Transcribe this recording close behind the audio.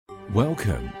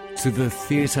Welcome to the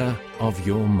theatre of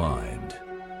your mind.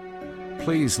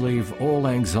 Please leave all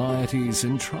anxieties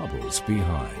and troubles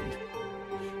behind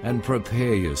and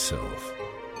prepare yourself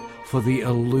for the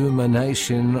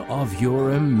illumination of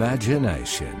your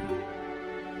imagination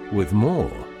with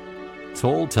more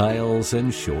Tall Tales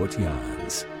and Short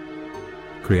Yarns,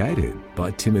 created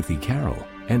by Timothy Carroll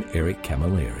and Eric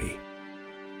Camilleri.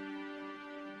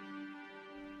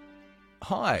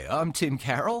 Hi, I'm Tim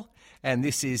Carroll, and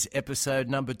this is episode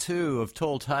number 2 of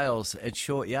Tall Tales and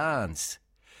Short Yarns.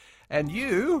 And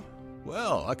you,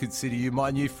 well, I consider you my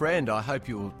new friend. I hope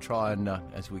you'll try and,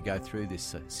 as we go through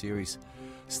this series,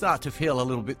 start to feel a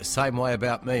little bit the same way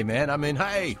about me, man. I mean,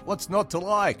 hey, what's not to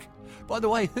like? By the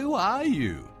way, who are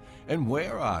you? And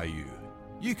where are you?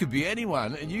 You could be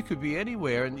anyone, and you could be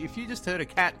anywhere. And if you just heard a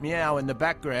cat meow in the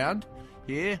background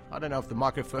here, I don't know if the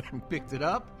microphone picked it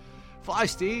up.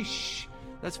 Feisty, shh.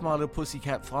 That's my little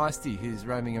pussycat Feisty, who's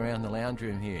roaming around the lounge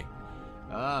room here.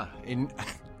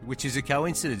 Which is a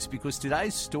coincidence, because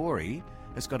today's story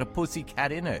has got a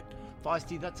pussycat in it.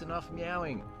 Feisty, that's enough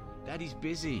meowing. Daddy's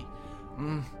busy.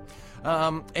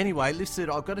 Anyway, listen,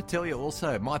 I've got to tell you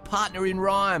also, my partner in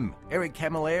rhyme, Eric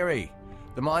Camilleri,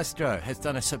 the maestro, has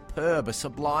done a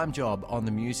sublime job on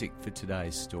the music for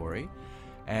today's story.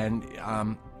 And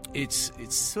it's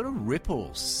sort of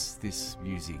ripples, this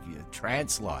music,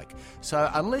 trance-like. So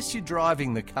unless you're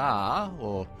driving the car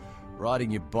or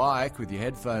riding your bike with your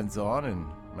headphones on and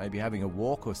maybe having a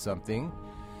walk or something,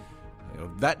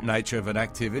 that nature of an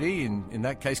activity, in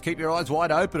that case, keep your eyes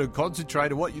wide open and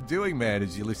concentrate on what you're doing, man,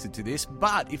 as you listen to this.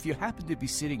 But if you happen to be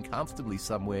sitting comfortably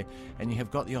somewhere and you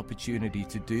have got the opportunity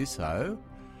to do so,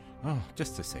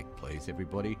 just a sec, please,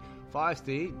 everybody.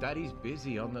 Feisty, Daddy's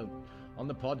busy on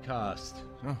the podcast.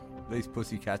 These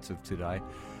pussycats of today.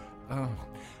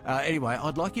 Anyway,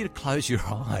 I'd like you to close your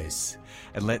eyes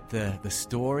and let the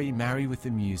story marry with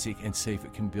the music and see if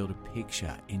it can build a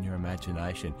picture in your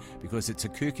imagination, because it's a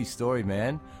kooky story,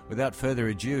 man. Without further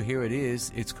ado, here it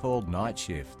is. It's called Night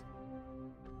Shift.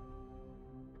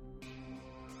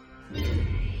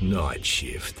 Night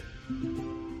Shift.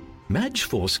 Madge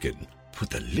Forskin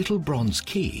put the little bronze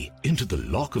key into the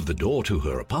lock of the door to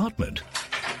her apartment,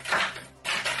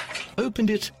 opened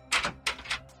it,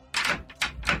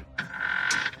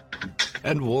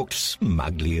 and walked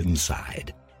smugly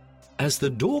inside. As the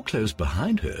door closed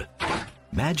behind her,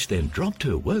 Madge then dropped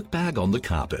her work bag on the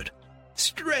carpet,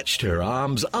 stretched her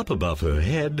arms up above her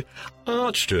head,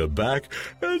 arched her back,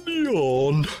 and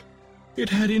yawned. It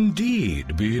had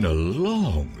indeed been a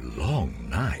long, long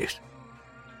night.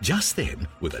 Just then,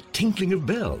 with a tinkling of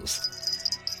bells,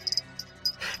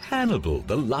 Hannibal,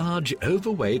 the large,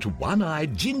 overweight,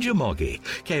 one-eyed ginger moggy,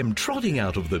 came trotting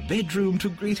out of the bedroom to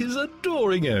greet his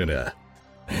adoring owner.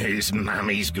 "He's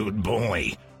Mummy's good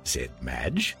boy," said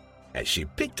Madge, as she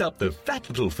picked up the fat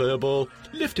little furball,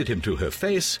 lifted him to her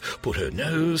face, put her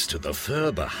nose to the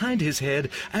fur behind his head,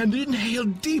 and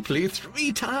inhaled deeply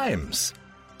 3 times.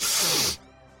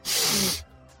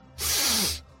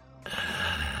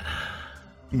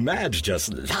 Madge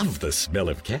just loved the smell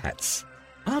of cats.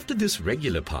 After this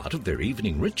regular part of their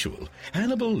evening ritual,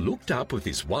 Hannibal looked up with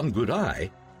his one good eye,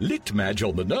 licked Madge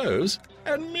on the nose,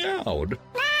 and meowed.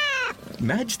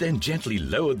 Madge then gently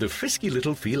lowered the frisky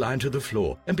little feline to the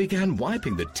floor and began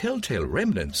wiping the telltale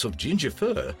remnants of ginger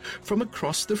fur from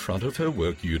across the front of her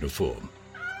work uniform.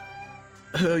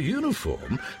 Her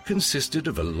uniform consisted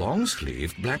of a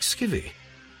long-sleeved black skivvy,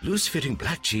 loose-fitting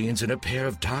black jeans, and a pair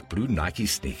of dark blue Nike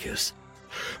sneakers.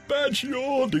 Madge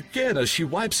yawned again as she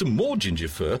wiped some more ginger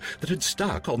fur that had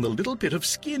stuck on the little bit of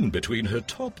skin between her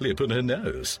top lip and her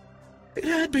nose. It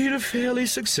had been a fairly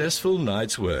successful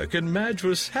night's work, and Madge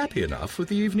was happy enough with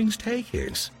the evening's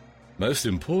takings. Most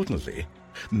importantly,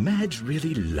 Madge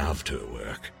really loved her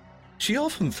work. She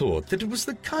often thought that it was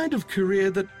the kind of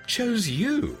career that chose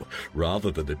you,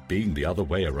 rather than it being the other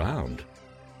way around.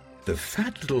 The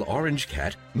fat little orange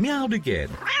cat meowed again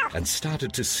and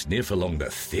started to sniff along the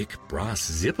thick brass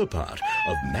zipper part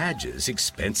of Madge's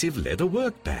expensive leather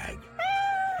work bag,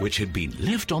 which had been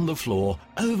left on the floor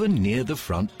over near the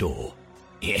front door.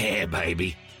 "Yeah,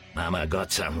 baby, Mama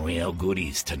got some real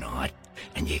goodies tonight,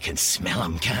 and you can smell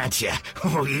 'em, can't you?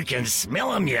 Oh, you can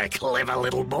smell 'em, you clever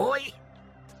little boy."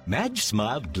 Madge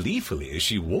smiled gleefully as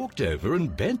she walked over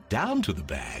and bent down to the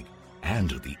bag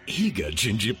and the eager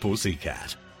ginger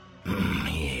pussycat.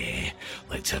 "Yeah,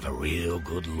 let's have a real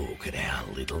good look at our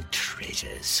little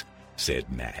treasures,"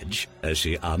 said Madge as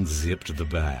she unzipped the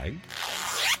bag.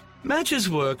 Madge's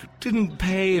work didn't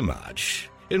pay much.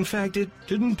 In fact, it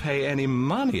didn't pay any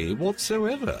money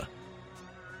whatsoever.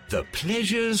 The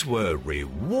pleasures were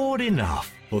reward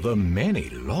enough for the many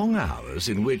long hours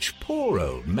in which poor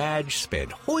old Madge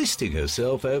spent hoisting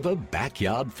herself over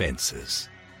backyard fences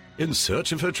in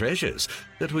search of her treasures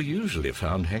that were usually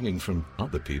found hanging from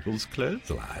other people's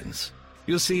clotheslines.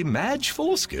 You see, Madge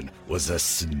Foreskin was a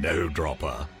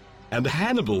snowdropper, and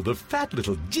Hannibal, the fat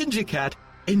little ginger cat,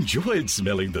 enjoyed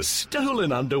smelling the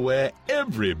stolen underwear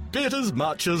every bit as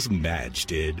much as Madge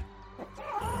did.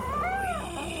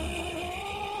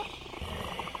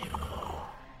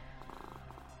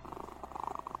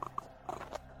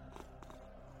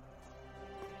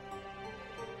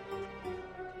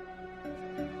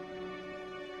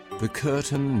 The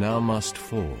curtain now must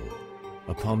fall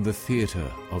upon the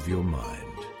theatre of your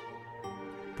mind.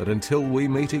 But until we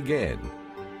meet again,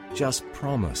 just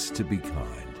promise to be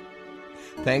kind.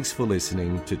 Thanks for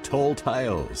listening to Tall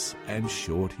Tales and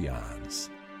Short Yarns.